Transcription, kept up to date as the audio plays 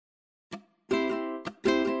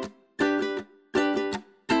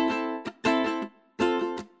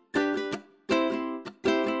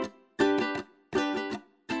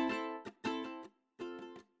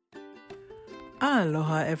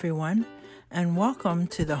Aloha, everyone, and welcome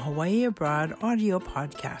to the Hawaii Abroad audio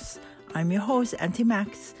podcast. I'm your host, Auntie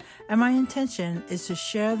Max, and my intention is to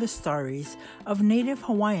share the stories of Native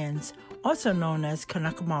Hawaiians, also known as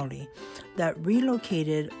Kanaka Maoli, that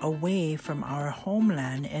relocated away from our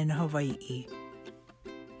homeland in Hawaii.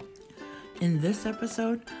 In this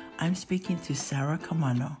episode, I'm speaking to Sarah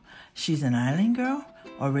Kamano. She's an island girl,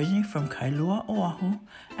 originally from Kailua, Oahu,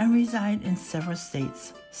 and reside in several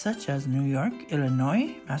states, such as New York,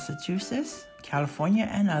 Illinois, Massachusetts, California,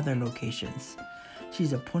 and other locations.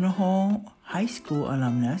 She's a Punahou High School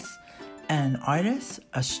alumnus, an artist,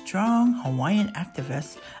 a strong Hawaiian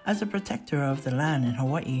activist as a protector of the land in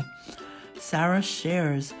Hawaii. Sarah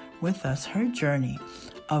shares with us her journey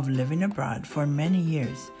of living abroad for many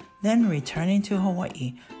years, then returning to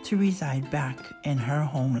Hawaii to reside back in her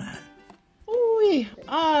homeland.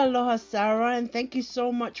 Aloha, Sarah, and thank you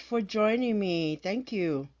so much for joining me. Thank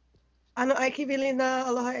you. Ano ai ki vilina,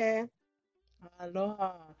 aloha e.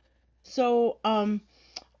 Aloha. So,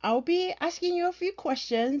 I'll be asking you a few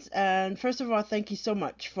questions, and first of all, thank you so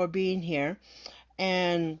much for being here.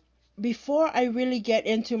 And before I really get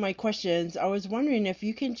into my questions, I was wondering if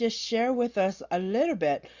you can just share with us a little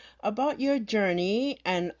bit about your journey.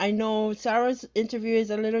 And I know Sarah's interview is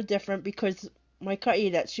a little different because my ka'i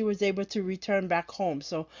that she was able to return back home,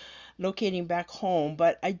 so locating back home.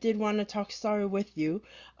 But I did want to talk story with you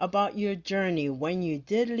about your journey when you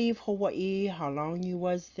did leave Hawaii, how long you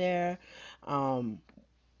was there,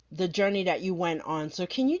 the journey that you went on. So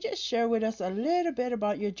can you just share with us a little bit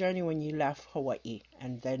about your journey when you left Hawaii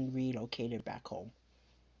and then relocated back home?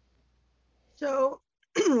 So,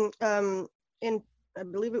 in I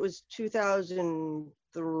believe it was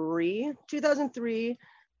 2003.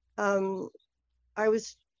 I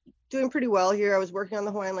was doing pretty well here. I was working on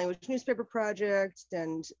the Hawaiian language newspaper project,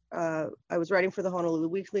 and I was writing for the Honolulu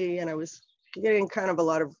Weekly, and I was getting kind of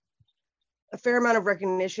a fair amount of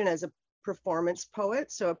recognition as a performance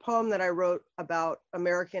poet. So a poem that I wrote about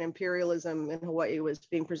American imperialism in Hawaii was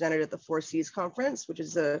being presented at the Four Seas Conference, which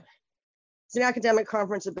is it's an academic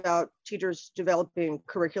conference about teachers developing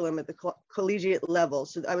curriculum at the collegiate level.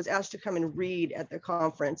 So I was asked to come and read at the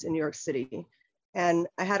conference in New York City. And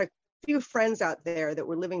I had a few friends out there that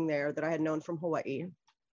were living there that I had known from Hawaii.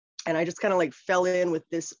 And I just kind of like fell in with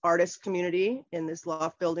this artist community in this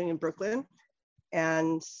loft building in Brooklyn.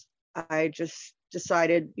 And I just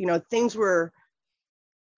decided,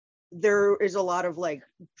 there is a lot of like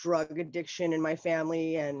drug addiction in my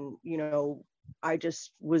family. And, I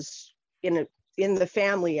just was in the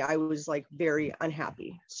family, I was like very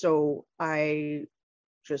unhappy. So I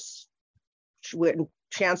just went and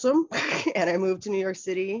chanced them and I moved to New York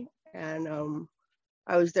City, and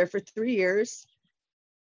I was there for 3 years.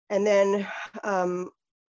 And then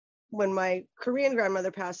when my Korean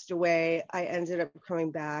grandmother passed away, I ended up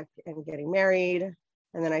coming back and getting married.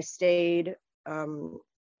 And then I stayed.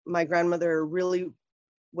 My grandmother really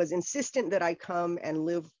was insistent that I come and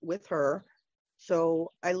live with her.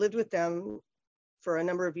 So I lived with them for a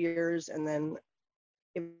number of years. And then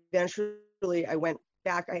eventually I went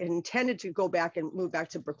back. I had intended to go back and move back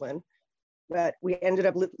to Brooklyn, but we ended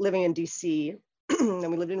up living in DC. And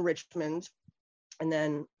we lived in Richmond. And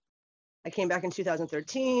then I came back in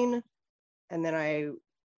 2013, and then I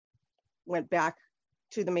went back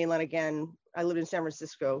to the mainland again. I lived in San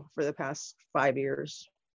Francisco for the past 5 years.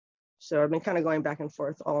 So I've been kind of going back and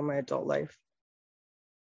forth all of my adult life.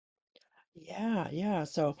 Yeah.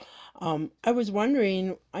 So, I was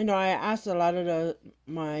wondering, I know I asked a lot of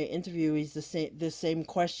my interviewees the same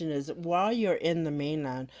question is while you're in the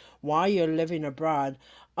mainland, while you're living abroad,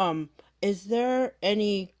 is there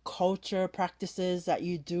any culture practices that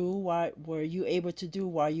you do while were you able to do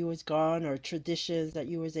while you was gone, or traditions that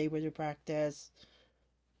you was able to practice?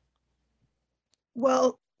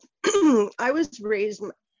 Well, I was raised,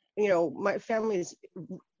 my family is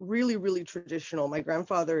really, really traditional. My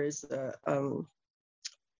grandfather is the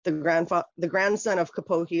grandson of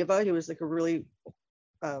Kapohiva. He was like a really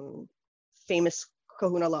famous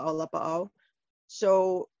kahuna la'aulapa'au.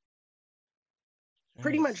 So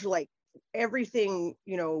pretty much like everything,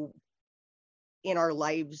 in our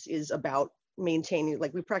lives is about maintaining,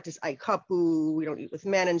 like we practice aikapu, we don't eat with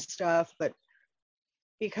men and stuff. But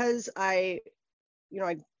because I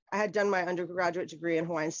had done my undergraduate degree in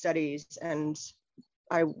Hawaiian studies, and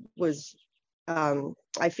I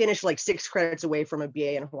finished like 6 credits away from a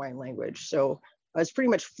BA in Hawaiian language. So I was pretty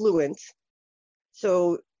much fluent.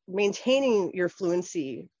 So maintaining your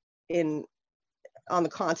fluency on the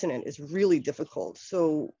continent is really difficult.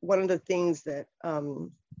 So one of the things that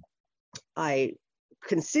I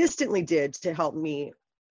consistently did to help me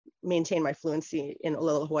maintain my fluency in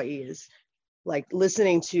Olelo, Hawaii is like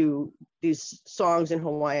listening to these songs in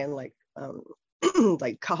Hawaiian, like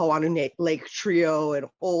like Kahawanu Lake Trio and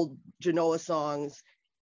old Genoa songs,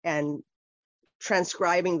 and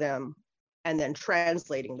transcribing them and then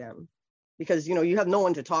translating them, because you have no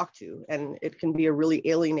one to talk to, and it can be a really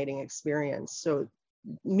alienating experience. So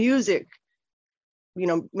music,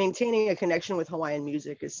 maintaining a connection with Hawaiian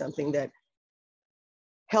music is something that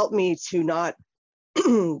helped me to not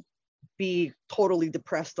be totally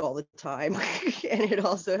depressed all the time. And it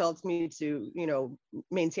also helps me to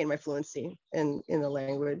maintain my fluency in the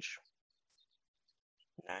language.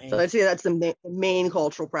 So I'd Nice. say that's the main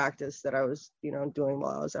cultural practice that I was doing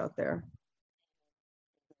while I was out there.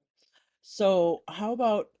 So how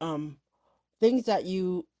about things that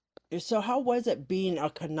you so how was it being a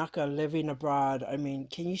Kanaka living abroad? I mean,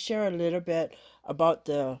 can you share a little bit about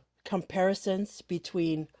the comparisons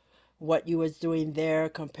between what you was doing there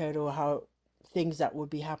compared to how things that would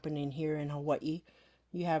be happening here in Hawaii?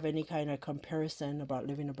 You have any kind of comparison about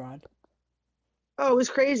living abroad? Oh, it was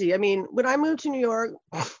crazy. I mean, when I moved to New York,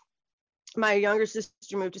 my younger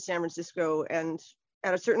sister moved to San Francisco, and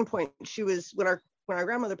at a certain point, she was when our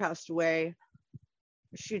grandmother passed away,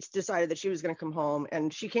 she decided that she was going to come home,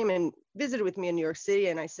 and she came and visited with me in New York City.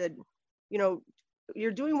 And I said, you know,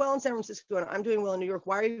 you're doing well in San Francisco and I'm doing well in New York.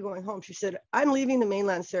 Why are you going home? She said, I'm leaving the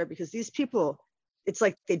mainland, Sarah, because these people, it's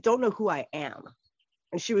like they don't know who I am.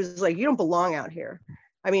 And she was like, you don't belong out here.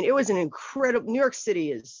 I mean, it was an incredible, New York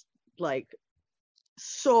City is like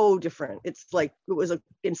so different. It's like, it was an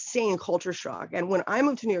insane culture shock. And when I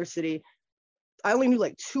moved to New York City, I only knew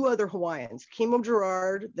like two other Hawaiians, Kimo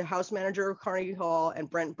Gerard, the house manager of Carnegie Hall, and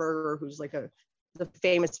Brent Berger, who's like the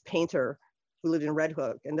famous painter who lived in Red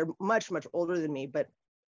Hook. And they're much, much older than me. But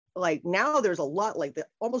like now there's a lot, like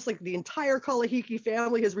almost like the entire Kalahiki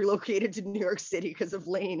family has relocated to New York City because of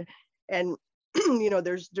Lane. And,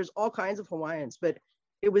 there's all kinds of Hawaiians, but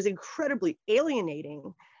it was incredibly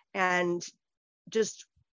alienating. And just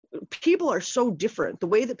people are so different. The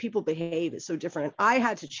way that people behave is so different. I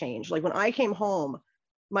had to change. Like when I came home,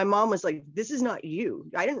 my mom was like, this is not you.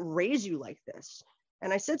 I didn't raise you like this.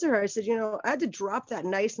 And I said to her, I said, I had to drop that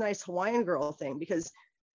nice Hawaiian girl thing, because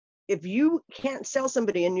if you can't sell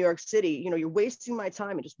somebody in New York City, you're wasting my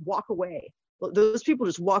time, and just walk away. Well, those people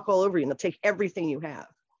just walk all over you and they'll take everything you have,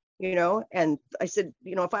 And I said,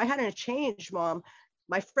 if I hadn't changed, Mom,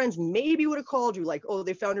 my friends maybe would have called you like, oh,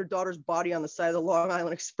 they found her daughter's body on the side of the Long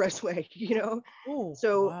Island Expressway, Oh,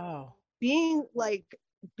 So wow. being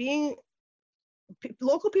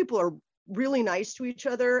local people are really nice to each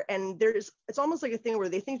other, and it's almost like a thing where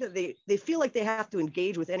they think that they feel like they have to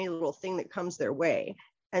engage with any little thing that comes their way.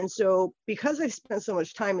 And so because I spent so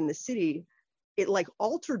much time in the city, it like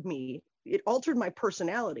altered me. It altered my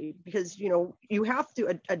personality, because you have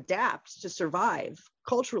to adapt to survive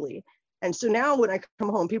culturally. And so now when I come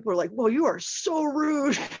home, people are like, well, you are so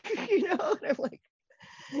rude. And I'm like,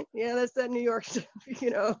 yeah, that's that New York stuff.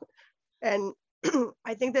 And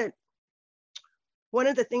I think that one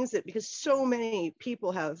of the things that, because so many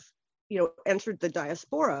people have entered the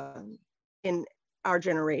diaspora in our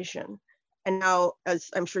generation, and now, as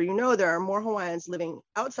I'm sure you know, there are more Hawaiians living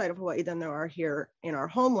outside of Hawaii than there are here in our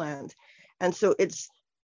homeland. And so it's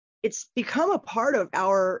become a part of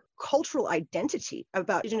our cultural identity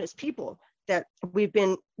about Indigenous people, that we've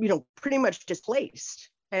been pretty much displaced.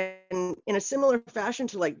 And in a similar fashion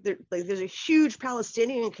to there's a huge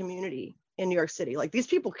Palestinian community in New York City. Like these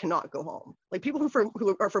people cannot go home. Like people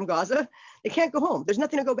who are from Gaza, they can't go home. There's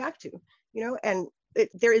nothing to go back to, and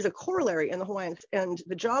there is a corollary in the Hawaiian, and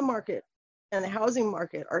the job market and the housing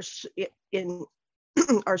market are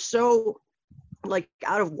so like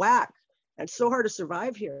out of whack, and it's so hard to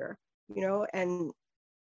survive here, and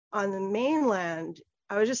on the mainland,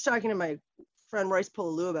 I was just talking to my friend Royce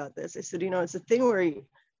Pololu about this. I said, it's a thing where it's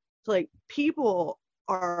like people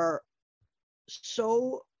are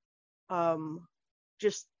so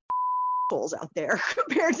just out there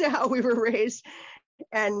compared to how we were raised.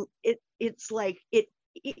 And it's like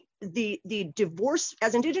the divorce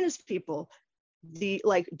as Indigenous people, the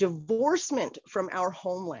like divorcement from our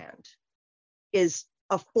homeland is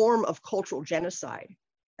a form of cultural genocide.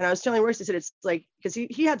 And I was telling Royce, I said, it's like, because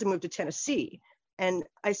he had to move to Tennessee. And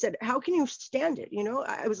I said, how can you stand it?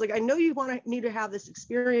 I was like, I know you need to have this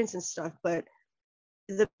experience and stuff, but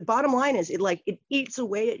the bottom line is it eats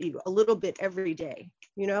away at you a little bit every day,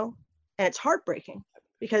 and it's heartbreaking,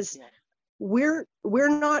 because we're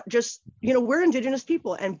not just, we're Indigenous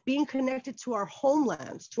people, and being connected to our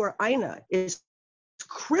homelands, to our Aina, is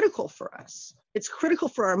critical for us. It's critical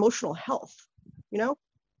for our emotional health,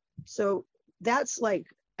 So that's like,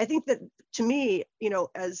 I think that to me,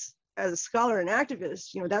 as a scholar and activist,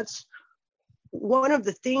 that's one of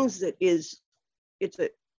the things that is, it's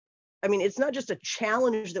not just a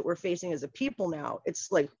challenge that we're facing as a people now. It's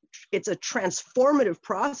a transformative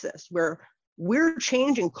process where we're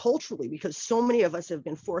changing culturally because so many of us have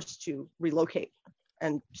been forced to relocate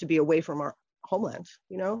and to be away from our homeland,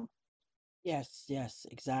 Yes, yes,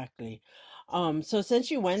 exactly. So since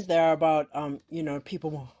you went there about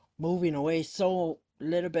people moving away, so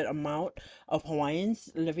little bit amount of Hawaiians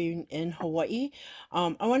living in Hawaii,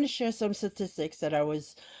 I want to share some statistics that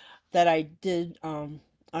I did on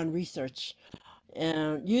research.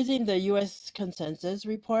 Using the U.S. Consensus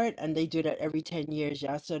Report, and they do that every 10 years,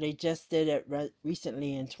 yeah. So they just did it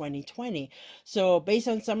recently in 2020. So based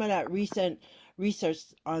on some of that recent research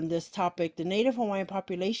on this topic, the Native Hawaiian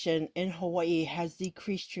population in Hawaii has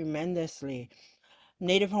decreased tremendously.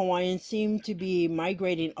 Native Hawaiians seem to be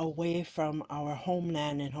migrating away from our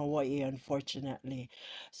homeland in Hawaii, unfortunately.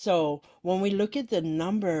 So when we look at the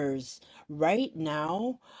numbers right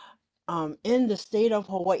now, in the state of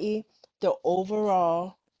Hawaii, the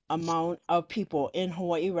overall amount of people in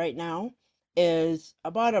Hawaii right now is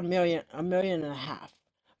about a million and a half.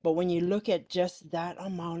 But when you look at just that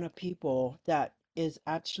amount of people that is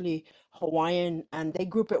actually Hawaiian, and they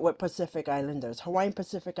group it with Pacific Islanders, Hawaiian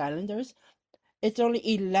Pacific Islanders, it's only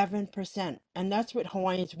 11%. And that's with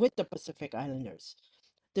Hawaiians with the Pacific Islanders.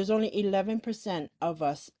 There's only 11% of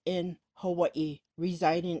us in Hawaii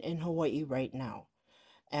residing in Hawaii right now.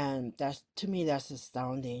 And that's, to me, that's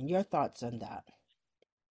astounding. Your thoughts on that?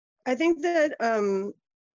 I think that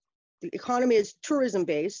the economy is tourism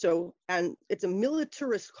based, and it's a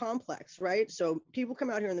militarist complex, right? So people come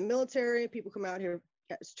out here in the military, people come out here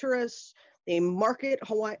as tourists. They market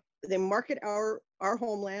Hawaii, they market our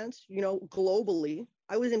homeland, globally.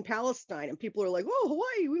 I was in Palestine and people are like, "Oh,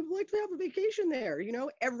 Hawaii, we would like to have a vacation there."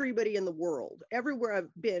 Everybody in the world, everywhere I've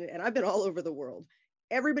been, and I've been all over the world,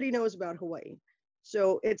 everybody knows about Hawaii.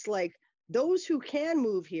 So it's like those who can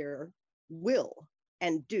move here will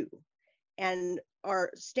and do. And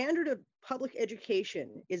our standard of public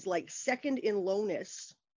education is like second in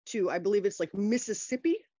lowness to, I believe it's like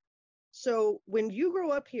Mississippi. So when you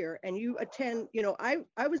grow up here and you attend,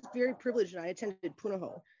 I was very privileged and I attended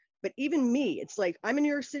Punahou. But even me, it's like I'm in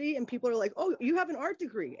New York City and people are like, "Oh, you have an art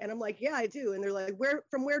degree," and I'm like, "Yeah, I do." And they're like, where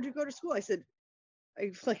did you go to school?" I said,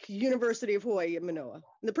 "I like University of Hawaii at Manoa." And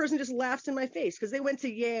the person just laughs in my face because they went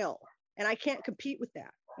to Yale, and I can't compete with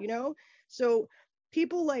that. So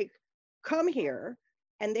people like come here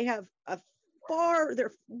and they have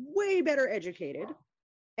they're way better educated.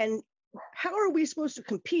 And how are we supposed to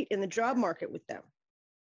compete in the job market with them?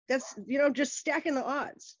 That's, just stacking the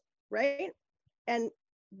odds, right? And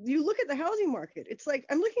you look at the housing market, it's like,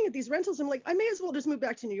 I'm looking at these rentals, I'm like, I may as well just move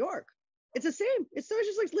back to New York. It's the same. It's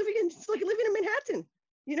just like living in Manhattan.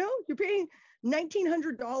 You're paying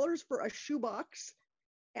 $1,900 for a shoebox.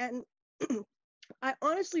 And I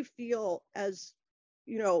honestly feel, as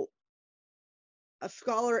a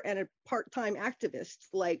scholar and a part-time activist,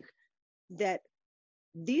 like that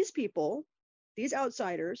these people, these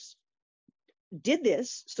outsiders, did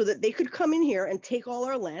this so that they could come in here and take all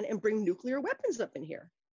our land and bring nuclear weapons up in here,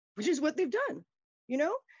 which is what they've done,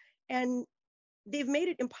 and they've made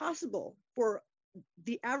it impossible for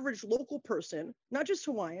the average local person, not just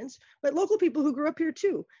Hawaiians, but local people who grew up here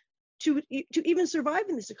too, to even survive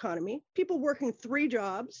in this economy. People working 3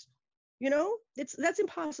 jobs, that's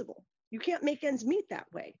impossible. You can't make ends meet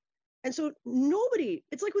that way. And so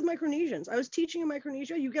it's like with Micronesians. I was teaching in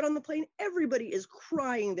Micronesia, you get on the plane, everybody is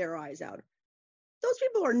crying their eyes out. Those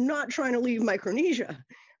people are not trying to leave Micronesia,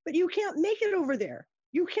 but you can't make it over there.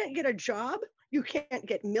 You can't get a job, you can't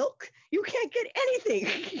get milk, you can't get anything,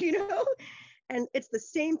 And it's the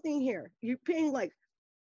same thing here. You're paying like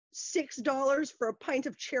 $6 for a pint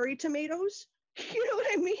of cherry tomatoes. You know what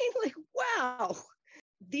I mean? Like, wow.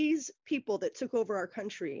 These people that took over our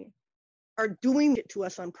country are doing it to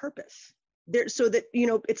us on purpose. So that,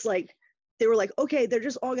 it's like, they were like, okay, they're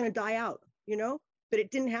just all going to die out, but it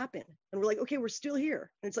didn't happen. And we're like, okay, we're still here.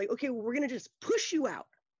 And it's like, okay, well, we're going to just push you out,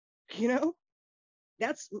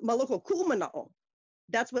 That's maloko kumanao.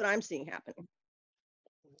 That's what I'm seeing happening.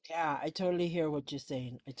 Yeah, I totally hear what you're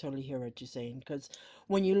saying. I totally hear what you're saying. Because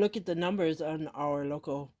when you look at the numbers on our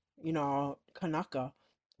local, our Kanaka,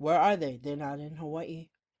 where are they? They're not in Hawaii.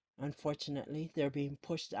 Unfortunately, they're being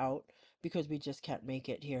pushed out because we just can't make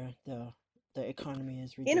it here. The economy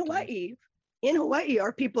is In ridiculous. Hawaii,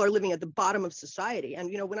 our people are living at the bottom of society.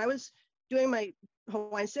 And when I was doing my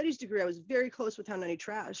Hawaiian studies degree, I was very close with Haunani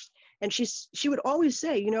Trash, and she would always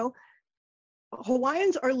say,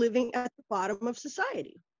 Hawaiians are living at the bottom of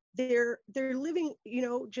society. They're living,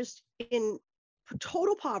 just in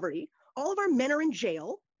total poverty. All of our men are in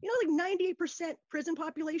jail. like 98% prison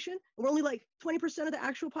population, and we're only like 20% of the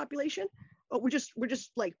actual population. But we're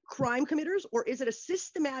just like crime committers, or is it a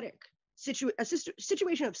systematic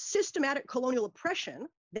situation of systematic colonial oppression?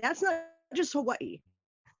 That's not just Hawaii.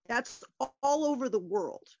 That's all over the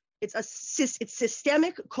world. It's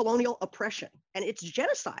systemic colonial oppression, and it's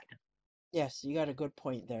genocide. Yes, you got a good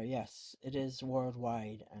point there. Yes, it is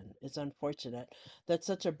worldwide, and it's unfortunate that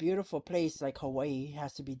such a beautiful place like Hawaii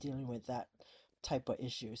has to be dealing with that type of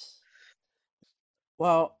issues.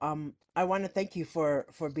 Well, I want to thank you for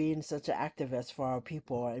being such an activist for our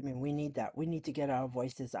people. I mean, we need that. We need to get our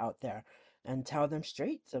voices out there and tell them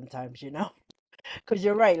straight sometimes, you know? Because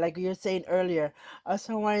you're right, like you were saying earlier, us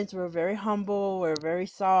Hawaiians, we're very humble, we're very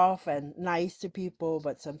soft and nice to people,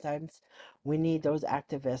 but sometimes we need those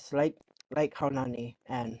activists like Haunani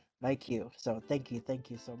and like you. So thank you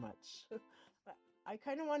so much. But I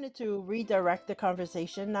kind of wanted to redirect the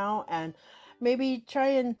conversation now and maybe try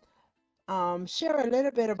and share a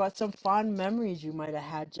little bit about some fond memories you might have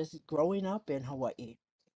had just growing up in Hawaii.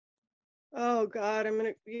 Oh God,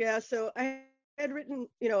 yeah. So I had written,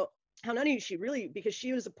 Hanani, she really, because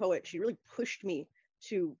she was a poet, she really pushed me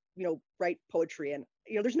to, write poetry. And,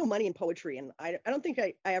 there's no money in poetry. And I don't think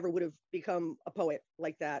I ever would have become a poet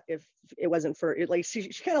like that if it wasn't for it. Like, she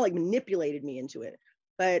kind of like manipulated me into it.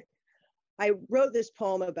 But I wrote this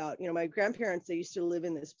poem about, my grandparents, they used to live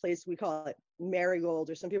in this place, we call it Marigold,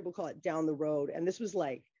 or some people call it Down the Road. And this was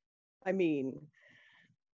like, I mean,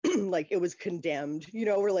 like it was condemned,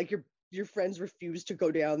 where like your friends refused to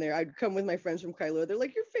go down there. I'd come with my friends from Kailua. They're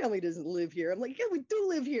like, your family doesn't live here. I'm like, yeah, we do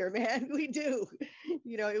live here, man. We do.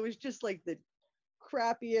 It was just like the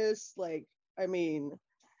crappiest, like, I mean,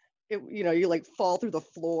 you like fall through the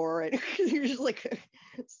floor and you're just like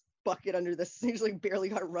a bucket under the, you just like barely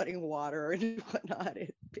got running water and whatnot.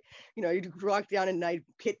 And, you walk down at night,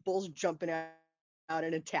 pit bulls jumping out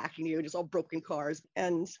and attacking you, just all broken cars.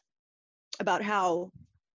 And about how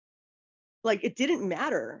like it didn't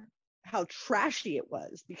matter how trashy it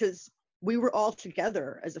was because we were all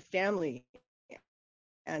together as a family.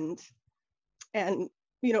 And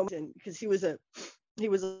because he was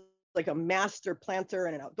like a master planter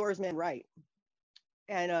and an outdoorsman, right?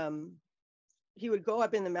 And he would go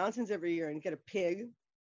up in the mountains every year and get a pig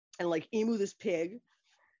and like emu this pig.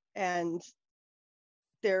 And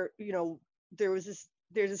there was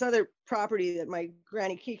there's this other property that my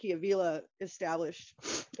granny Kiki Avila established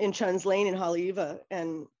in Chun's Lane in Haleiwa,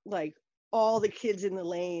 and like all the kids in the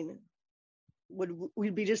lane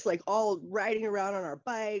we'd be just like all riding around on our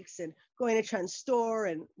bikes and going to Chun's store.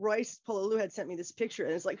 And Royce Pololu had sent me this picture,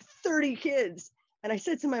 and it's like 30 kids. And I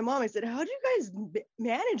said to my mom, I said, how do you guys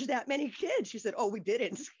manage that many kids? She said, oh, we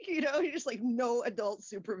didn't. Just like no adult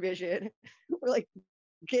supervision. We're like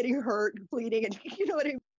getting hurt, bleeding, and you know what I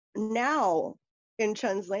mean? Now in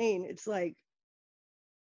Chun's Lane, it's like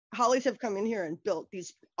Hollies have come in here and built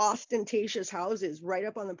these ostentatious houses right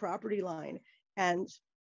up on the property line. And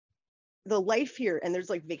the life here, and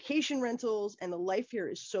there's like vacation rentals, and the life here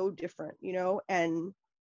is so different, and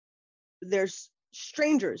there's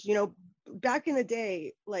strangers, back in the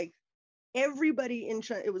day, like everybody in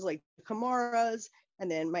Chun, it was like Kamaras,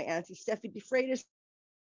 and then my auntie Steffi DeFreitas'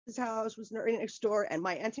 house was right next door, and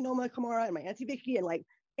my auntie Noma Kamara and my auntie Vicky, and like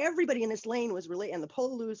everybody in this lane was related, and the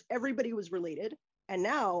Pololus, everybody was related. And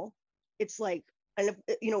now it's like, and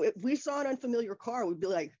if we saw an unfamiliar car, we'd be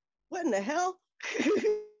like, what in the hell?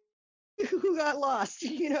 Who got lost,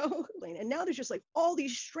 And now there's just like all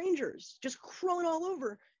these strangers just crawling all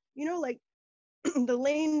over, like the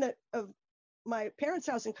lane of my parents'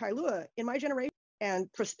 house in Kailua in my generation,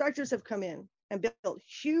 and prospectors have come in and built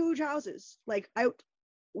huge houses. Like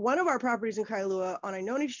one of our properties in Kailua on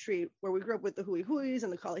Ainoni Street, where we grew up with the Hui Huis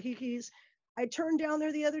and the Kalahikis, I turned down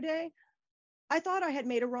there the other day. I thought I had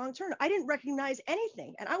made a wrong turn. I didn't recognize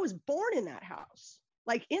anything. And I was born in that house,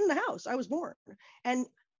 like in the house I was born. And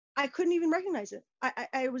I couldn't even recognize it.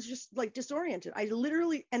 I was just like disoriented. I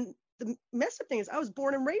literally, and the messed up thing is I was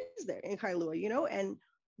born and raised there in Kailua, and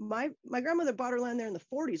my grandmother bought her land there in the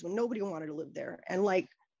 40s when nobody wanted to live there. And like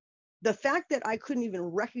the fact that I couldn't even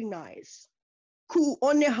recognize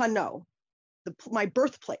Ku'onehanau, my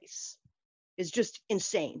birthplace, is just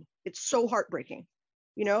insane. It's so heartbreaking,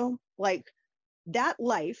 like that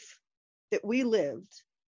life that we lived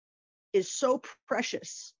is so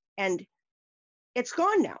precious, and it's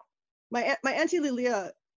gone now. My auntie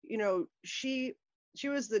Lilia, she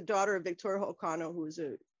was the daughter of Victoria Ho'okano, who was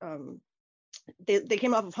they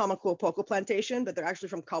came off of Hamakuapoko plantation, but they're actually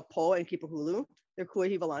from Kaupo and Kipahulu. They're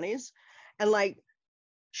Kuahivalanis. And like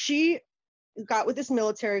she got with this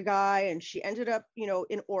military guy, and she ended up,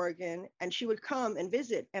 in Oregon, and she would come and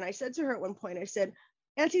visit. And I said to her at one point, I said,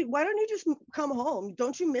 Auntie, why don't you just come home?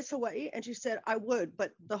 Don't you miss Hawaii? And she said, I would,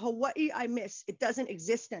 but the Hawaii I miss, it doesn't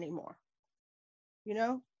exist anymore, you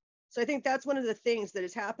know? So I think that's one of the things that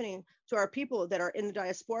is happening to our people that are in the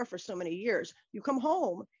diaspora for so many years. You come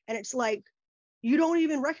home and it's like, you don't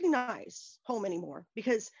even recognize home anymore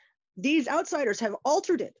because these outsiders have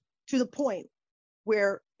altered it to the point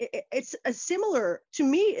where it's a similar, to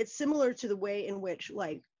me, it's similar to the way in which,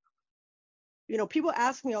 like, you know, people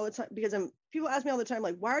ask me all the time because people ask me all the time,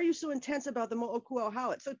 like, why are you so intense about the mo'okuau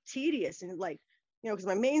how? It's so tedious. And like, you know, because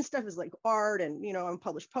my main stuff is like art and, you know, I'm a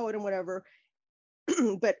published poet and whatever.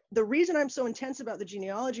 But the reason I'm so intense about the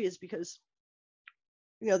genealogy is because,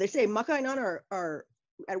 you know, they say Makainan are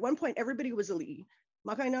at one point, everybody was ali'i.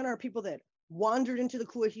 Makainan are people that wandered into the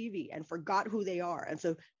kuahivi and forgot who they are. And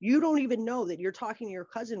so you don't even know that you're talking to your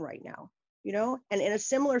cousin right now, you know? And in a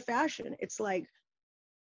similar fashion, it's like,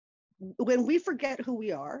 when we forget who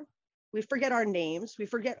we are, we forget our names, we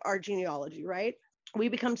forget our genealogy, right? We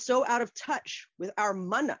become so out of touch with our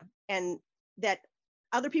mana, and that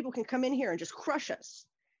other people can come in here and just crush us.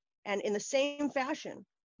 And in the same fashion,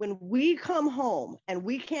 when we come home and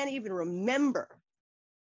we can't even remember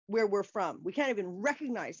where we're from, we can't even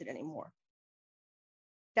recognize it anymore.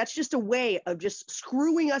 That's just a way of just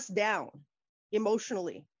screwing us down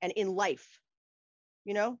emotionally and in life,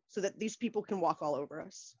 you know, so that these people can walk all over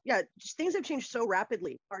us. Yeah, just things have changed so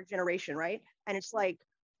rapidly, our generation, right? And it's like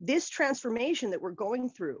this transformation that we're going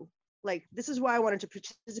through, like, this is why I wanted to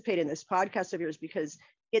participate in this podcast of yours, because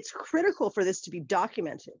it's critical for this to be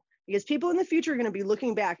documented, because people in the future are going to be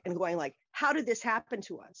looking back and going like, how did this happen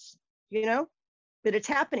to us? You know, that it's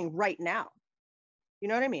happening right now. You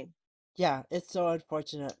know what I mean? Yeah, it's so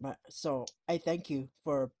unfortunate, but so I thank you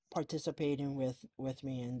for participating with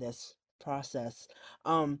me in this process.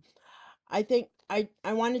 Um, I think I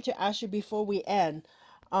wanted to ask you before we end.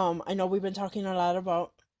 I know we've been talking a lot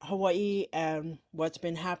about Hawaii and what's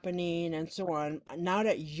been happening and so on. Now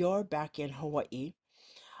that you're back in Hawaii,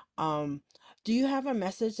 um, do you have a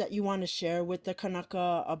message that you want to share with the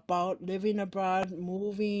Kanaka about living abroad,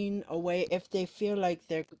 moving away if they feel like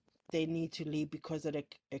they need to leave because of the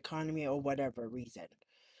economy or whatever reason?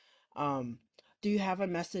 Um, do you have a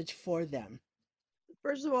message for them?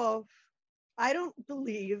 First of all, I don't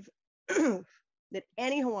believe that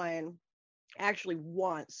any Hawaiian actually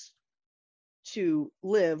wants to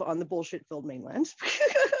live on the bullshit filled mainland.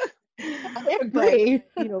 I But, agree.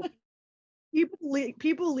 you know,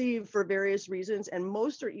 people leave for various reasons, and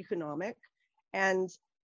most are economic. And,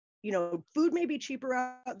 you know, food may be cheaper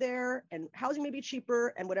out there and housing may be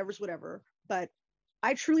cheaper and whatever's whatever. But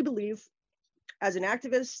I truly believe, as an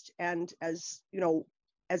activist and as, you know,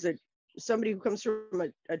 as a somebody who comes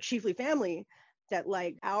from a chiefly family, that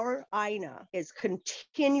like our Aina is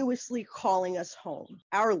continuously calling us home.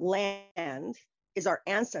 Our land is our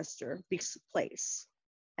ancestor place.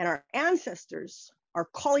 And our ancestors are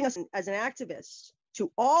calling us as an activist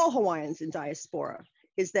to all Hawaiians in diaspora,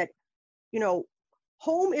 is that, you know,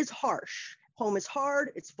 home is harsh. Home is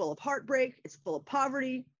hard. It's full of heartbreak. It's full of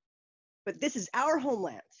poverty. But this is our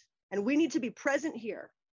homeland. And we need to be present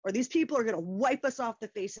here, or these people are going to wipe us off the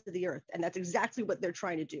face of the earth. And that's exactly what they're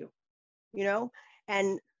trying to do, you know?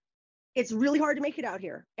 And it's really hard to make it out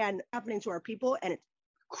here and happening to our people. And it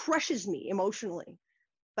crushes me emotionally.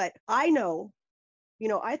 But I know, you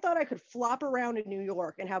know, I thought I could flop around in New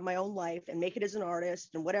York and have my own life and make it as an artist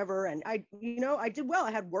and whatever. And I, you know, I did well.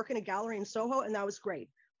 I had work in a gallery in Soho, and that was great.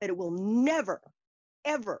 But it will never,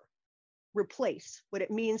 ever replace what it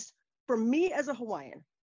means for me as a Hawaiian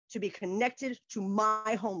to be connected to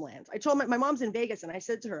my homeland. I told my mom's in Vegas, and I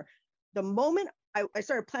said to her, the moment I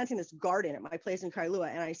started planting this garden at my place in Kailua,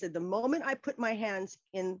 and I said, the moment I put my hands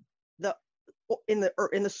in the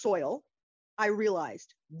soil, I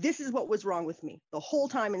realized this is what was wrong with me the whole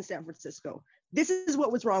time in San Francisco. This is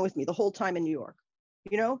what was wrong with me the whole time in New York.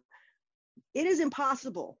 You know, it is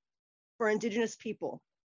impossible for Indigenous people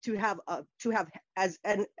to have as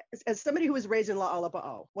somebody who was raised in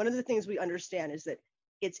La'alapa'au. One of the things we understand is that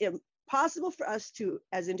it's impossible for us to,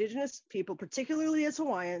 as Indigenous people, particularly as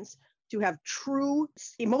Hawaiians, to have true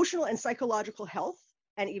emotional and psychological health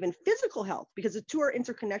and even physical health, because the two are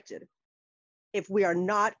interconnected, if we are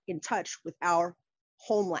not in touch with our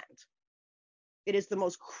homeland. It is the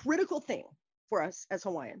most critical thing for us as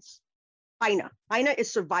Hawaiians. Aina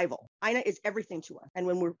is survival. Aina is everything to us. And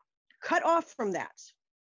when we're cut off from that,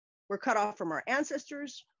 we're cut off from our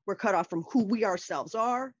ancestors, we're cut off from who we ourselves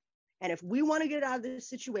are. And if we want to get out of this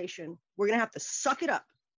situation, we're going to have to suck it up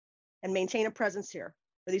and maintain a presence here,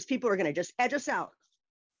 or these people are going to just edge us out.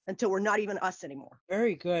 until we're not even us anymore.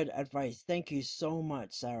 Very good advice. Thank you so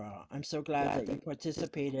much, Sarah. I'm so glad that you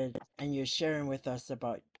participated and you're sharing with us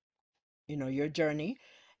about, your journey.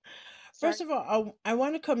 Sorry. First of all, I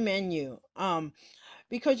want to commend you.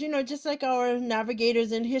 Because, just like our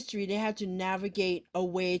navigators in history, they had to navigate a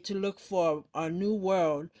way to look for a new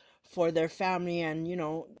world for their family and,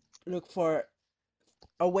 look for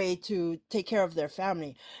a way to take care of their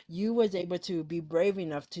family. You was able to be brave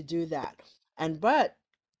enough to do that. But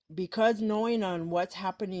because knowing on what's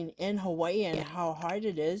happening in Hawaii and how hard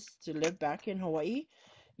it is to live back in Hawaii,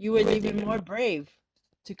 you was even more brave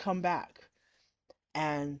to come back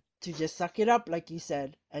and to just suck it up, like you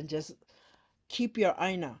said, and just keep your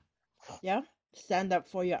aina. Yeah? Stand up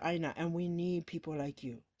for your aina. And we need people like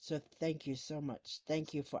you. So thank you so much.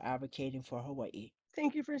 Thank you for advocating for Hawaii.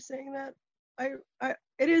 Thank you for saying that.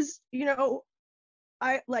 It is,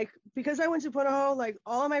 I like, because I went to Punahou, like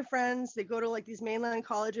all of my friends, they go to like these mainland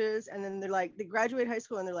colleges and then they're like, they graduate high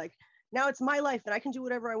school and they're like, now it's my life and I can do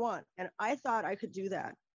whatever I want. And I thought I could do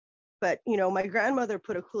that. But, my grandmother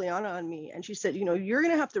put a kuleana on me and she said, you're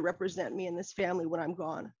going to have to represent me in this family when I'm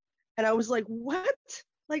gone. And I was like, what?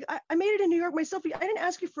 Like, I made it in New York myself. I didn't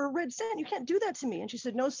ask you for a red cent. You can't do that to me. And she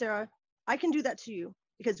said, no, Sarah, I can do that to you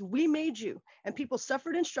because we made you and people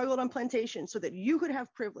suffered and struggled on plantations so that you could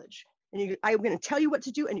have privilege. And I'm going to tell you what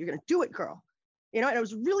to do and you're going to do it, girl. And it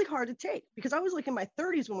was really hard to take because I was like in my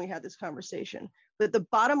 30s when we had this conversation. But the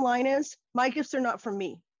bottom line is my gifts are not for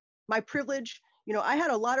me. My privilege, I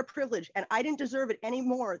had a lot of privilege and I didn't deserve it any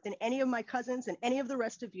more than any of my cousins and any of the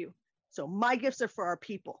rest of you. So my gifts are for our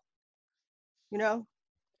people, Well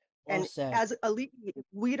and said. as elite,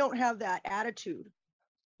 we don't have that attitude.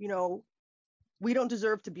 We don't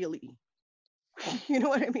deserve to be elite. You know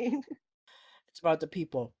what I mean? It's about the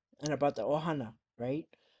people and about the ohana, right?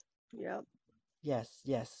 Yeah.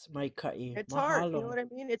 Yes. My ka'i. It's hard. You know Mahalo. what I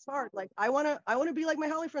mean? It's hard. Like I wanna be like my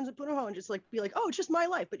Holly friends at Punahou and just like be like, oh, it's just my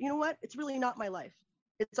life. But you know what? It's really not my life.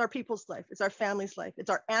 It's our people's life. It's our family's life. It's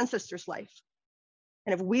our ancestors' life.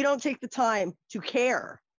 And if we don't take the time to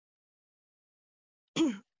care,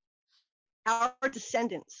 our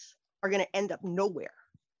descendants are going to end up nowhere.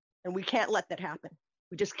 And we can't let that happen.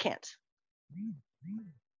 We just can't.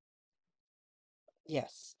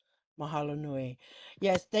 Yes. Mahalo nui.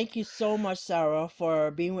 Yes, thank you so much, Sarah, for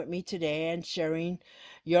being with me today and sharing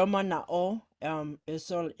your mana'o. It's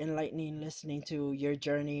so enlightening listening to your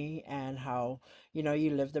journey and how,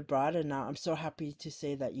 you lived abroad. And now I'm so happy to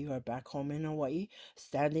say that you are back home in Hawaii,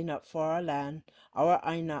 standing up for our land, our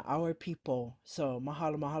aina, our people. So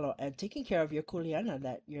mahalo, and taking care of your kuleana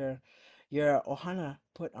that your ohana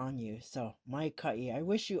put on you. So mai ka'i, I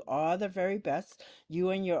wish you all the very best, you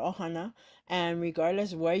and your ohana. And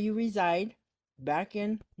regardless where you reside, back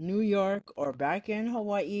in New York or back in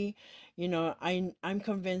Hawaii, I'm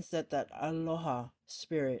convinced that that aloha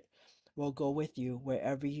spirit will go with you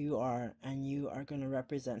wherever you are, and you are going to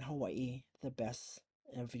represent Hawaii the best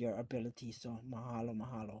of your ability. So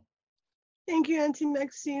mahalo. Thank you, Auntie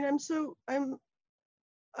Maxine. I'm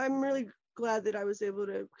really glad that I was able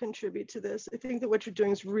to contribute to this. I think that what you're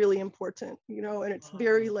doing is really important, and it's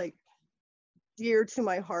very Mahalo. like dear to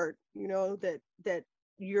my heart, that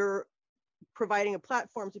you're providing a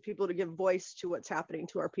platform to people to give voice to what's happening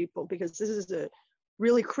to our people, because this is a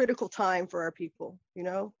really critical time for our people,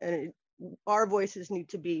 and our voices need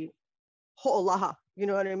to be ho'olaha, you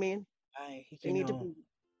know what I mean? Ai, They need to hikino. be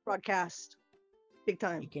broadcast big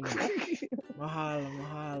time. Hikino.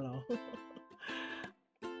 Mahalo.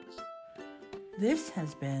 This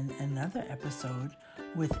has been another episode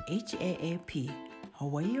with HAAP,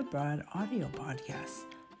 Hawaii Abroad Audio Podcast.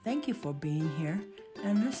 Thank you for being here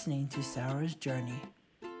and listening to Sarah's journey.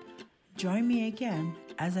 Join me again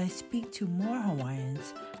as I speak to more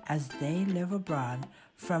Hawaiians as they live abroad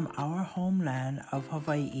from our homeland of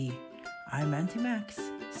Hawaii. I'm Auntie Max,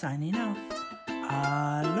 signing off.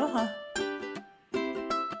 Aloha.